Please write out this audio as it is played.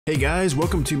Hey guys,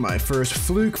 welcome to my first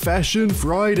Fluke Fashion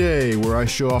Friday, where I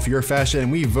show off your fashion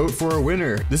and we vote for a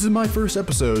winner. This is my first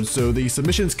episode, so the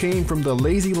submissions came from the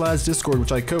Lazy Lads Discord,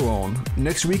 which I co-own.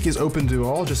 Next week is open to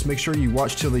all, just make sure you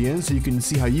watch till the end so you can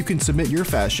see how you can submit your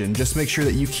fashion. Just make sure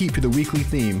that you keep to the weekly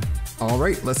theme.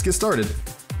 Alright, let's get started.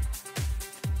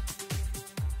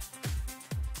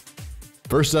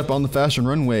 First up on the fashion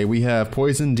runway, we have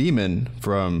Poison Demon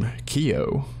from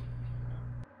Kyo.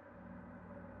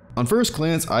 On first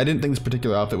glance, I didn't think this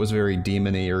particular outfit was very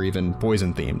demon-y or even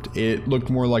poison themed. It looked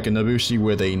more like a Nabushi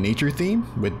with a nature theme,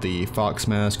 with the fox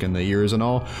mask and the ears and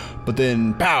all, but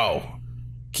then pow!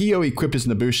 Kyo equipped his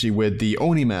Nabushi with the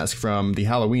Oni mask from the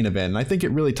Halloween event, and I think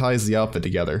it really ties the outfit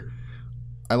together.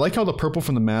 I like how the purple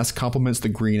from the mask complements the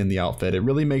green in the outfit. It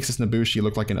really makes this Nabushi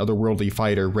look like an otherworldly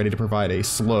fighter ready to provide a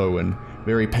slow and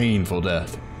very painful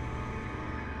death.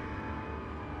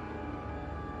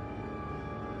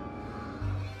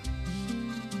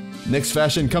 Next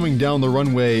fashion coming down the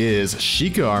runway is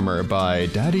Sheikah armor by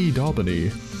Daddy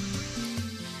Dalbany.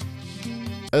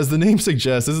 As the name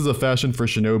suggests, this is a fashion for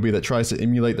shinobi that tries to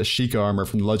emulate the Sheikah armor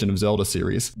from the Legend of Zelda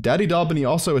series. Daddy Dalbany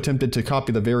also attempted to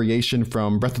copy the variation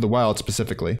from Breath of the Wild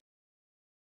specifically.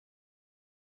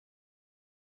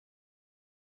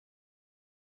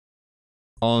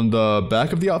 On the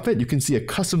back of the outfit, you can see a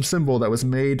custom symbol that was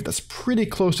made that's pretty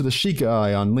close to the Sheikah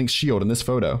eye on Link's shield in this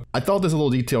photo. I thought this little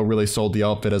detail really sold the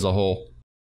outfit as a whole.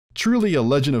 Truly a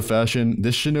legend of fashion,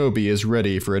 this shinobi is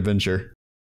ready for adventure.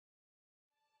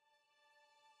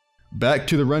 Back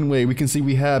to the runway, we can see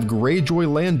we have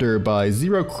Greyjoy Lander by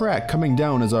Zero Crack coming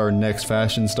down as our next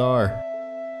fashion star.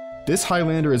 This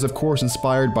Highlander is of course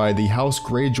inspired by the House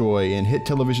Greyjoy in hit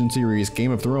television series Game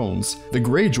of Thrones. The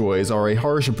Greyjoys are a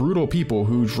harsh, brutal people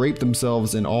who drape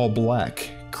themselves in all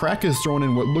black. Crack is thrown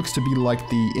in what looks to be like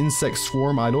the insect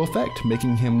swarm idol effect,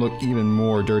 making him look even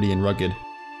more dirty and rugged.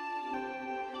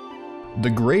 The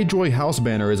Greyjoy house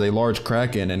banner is a large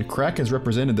kraken, and Crack has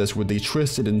represented this with the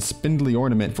twisted and spindly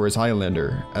ornament for his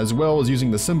Highlander, as well as using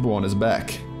the symbol on his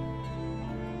back.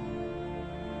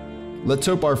 Let's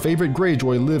hope our favorite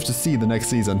Greyjoy lives to see the next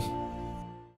season.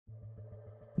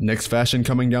 Next fashion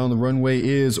coming down the runway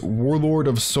is Warlord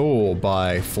of Soul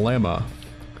by Flamma.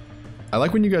 I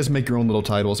like when you guys make your own little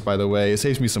titles, by the way, it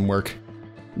saves me some work.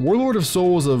 Warlord of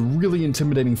Soul is a really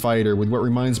intimidating fighter with what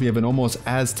reminds me of an almost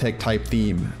Aztec type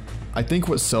theme. I think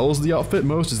what sells the outfit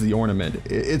most is the ornament.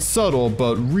 It's subtle,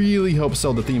 but really helps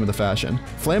sell the theme of the fashion.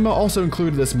 Flamma also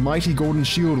included this mighty golden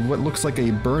shield with what looks like a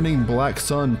burning black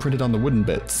sun printed on the wooden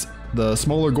bits. The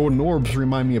smaller golden orbs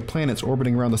remind me of planets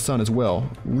orbiting around the sun as well.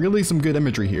 Really some good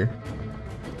imagery here.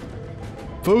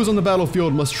 Foes on the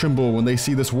battlefield must tremble when they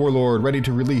see this warlord ready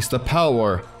to release the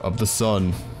power of the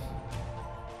sun.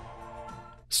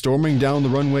 Storming down the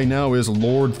runway now is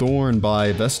Lord Thorn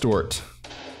by Vestort.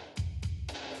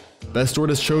 Vestort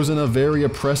has chosen a very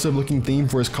oppressive looking theme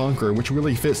for his conqueror, which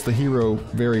really fits the hero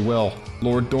very well.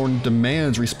 Lord Thorn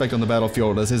demands respect on the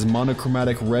battlefield as his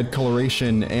monochromatic red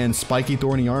coloration and spiky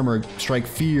thorny armor strike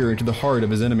fear into the heart of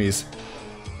his enemies.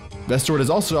 Vestort has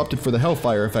also opted for the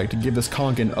Hellfire effect to give this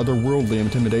conch an otherworldly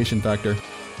intimidation factor.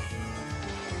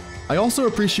 I also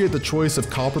appreciate the choice of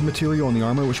copper material on the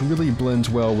armor, which really blends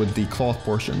well with the cloth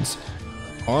portions.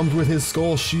 Armed with his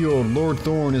skull shield, Lord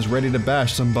Thorn is ready to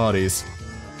bash some bodies.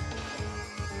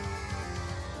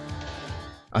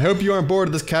 I hope you aren't bored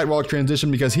of this catwalk transition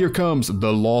because here comes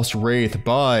The Lost Wraith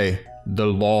by The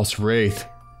Lost Wraith.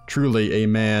 Truly a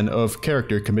man of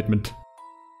character commitment.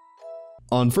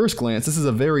 On first glance, this is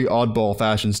a very oddball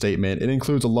fashion statement. It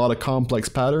includes a lot of complex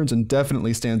patterns and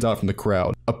definitely stands out from the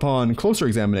crowd. Upon closer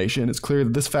examination, it's clear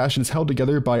that this fashion is held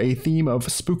together by a theme of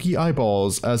spooky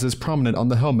eyeballs, as is prominent on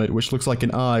the helmet, which looks like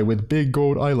an eye with big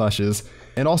gold eyelashes,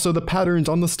 and also the patterns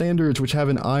on the standards, which have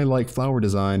an eye-like flower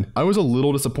design. I was a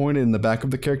little disappointed in the back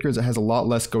of the character as it has a lot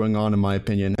less going on in my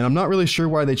opinion, and I'm not really sure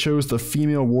why they chose the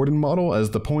female warden model,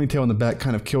 as the ponytail in the back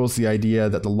kind of kills the idea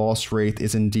that the Lost Wraith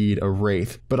is indeed a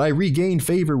wraith. But I regained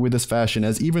favor with this fashion,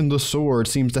 as even the sword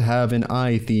seems to have an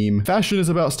eye theme. Fashion is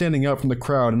about standing out from the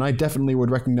crowd, and I definitely would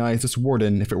recognize this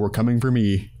warden if it were coming for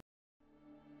me.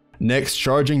 Next,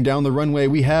 charging down the runway,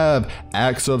 we have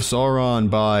Axe of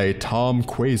Sauron by Tom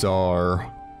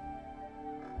Quasar.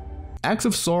 Axe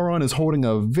of Sauron is holding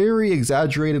a very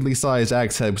exaggeratedly sized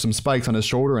axe head with some spikes on his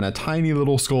shoulder and a tiny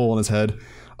little skull on his head.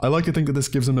 I like to think that this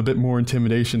gives him a bit more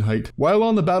intimidation height. While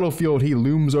on the battlefield he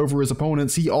looms over his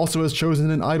opponents, he also has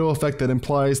chosen an idol effect that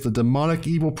implies the demonic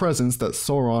evil presence that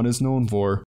Sauron is known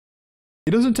for.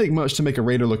 It doesn't take much to make a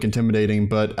raider look intimidating,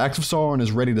 but Axe of Sauron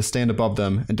is ready to stand above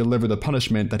them and deliver the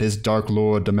punishment that his Dark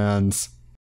Lord demands.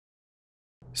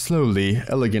 Slowly,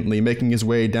 elegantly making his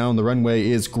way down the runway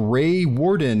is Grey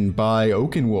Warden by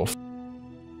Oakenwolf.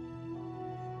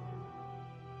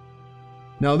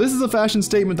 Now this is a fashion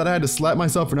statement that I had to slap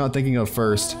myself for not thinking of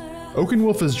first.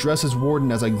 Oakenwolf is dressed as Warden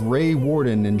as a Grey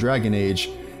Warden in Dragon Age,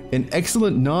 an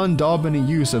excellent non-Daubeny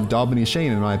use of Daubeny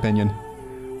shame in my opinion.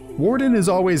 Warden is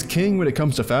always king when it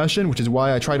comes to fashion, which is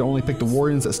why I try to only pick the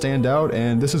Wardens that stand out,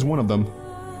 and this is one of them.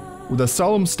 With a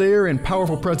solemn stare and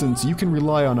powerful presence, you can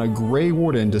rely on a Grey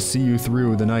Warden to see you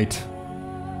through the night.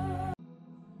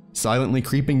 Silently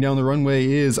creeping down the runway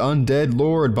is Undead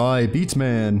Lord by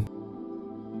Beatsman.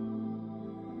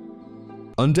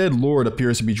 Undead Lord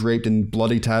appears to be draped in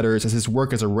bloody tatters as his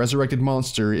work as a resurrected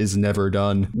monster is never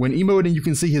done. When emoting, you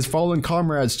can see his fallen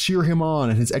comrades cheer him on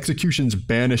and his executions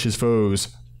banish his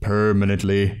foes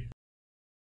permanently.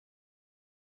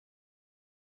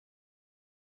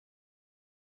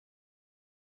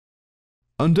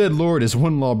 Undead Lord is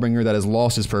one lawbringer that has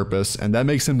lost his purpose, and that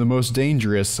makes him the most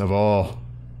dangerous of all.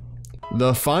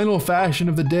 The final fashion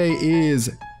of the day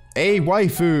is A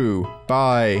Waifu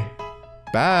by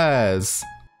Baz.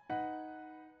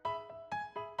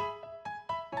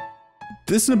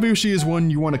 This Nobushi is one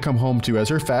you want to come home to as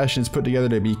her fashion is put together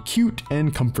to be cute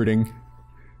and comforting.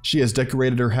 She has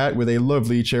decorated her hat with a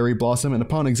lovely cherry blossom, and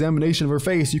upon examination of her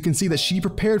face you can see that she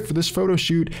prepared for this photo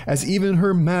shoot as even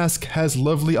her mask has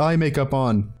lovely eye makeup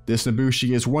on. This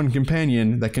Nobushi is one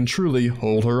companion that can truly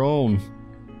hold her own.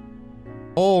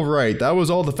 Alright, that was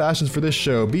all the fashions for this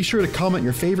show. Be sure to comment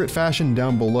your favorite fashion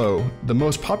down below. The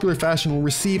most popular fashion will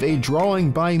receive a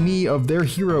drawing by me of their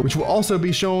hero, which will also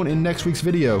be shown in next week's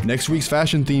video. Next week's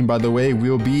fashion theme, by the way,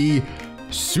 will be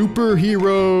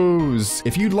superheroes!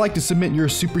 If you'd like to submit your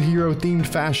superhero themed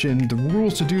fashion, the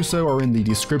rules to do so are in the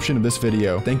description of this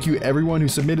video. Thank you everyone who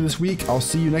submitted this week. I'll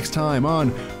see you next time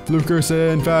on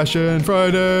FLookerson Fashion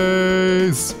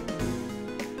Fridays!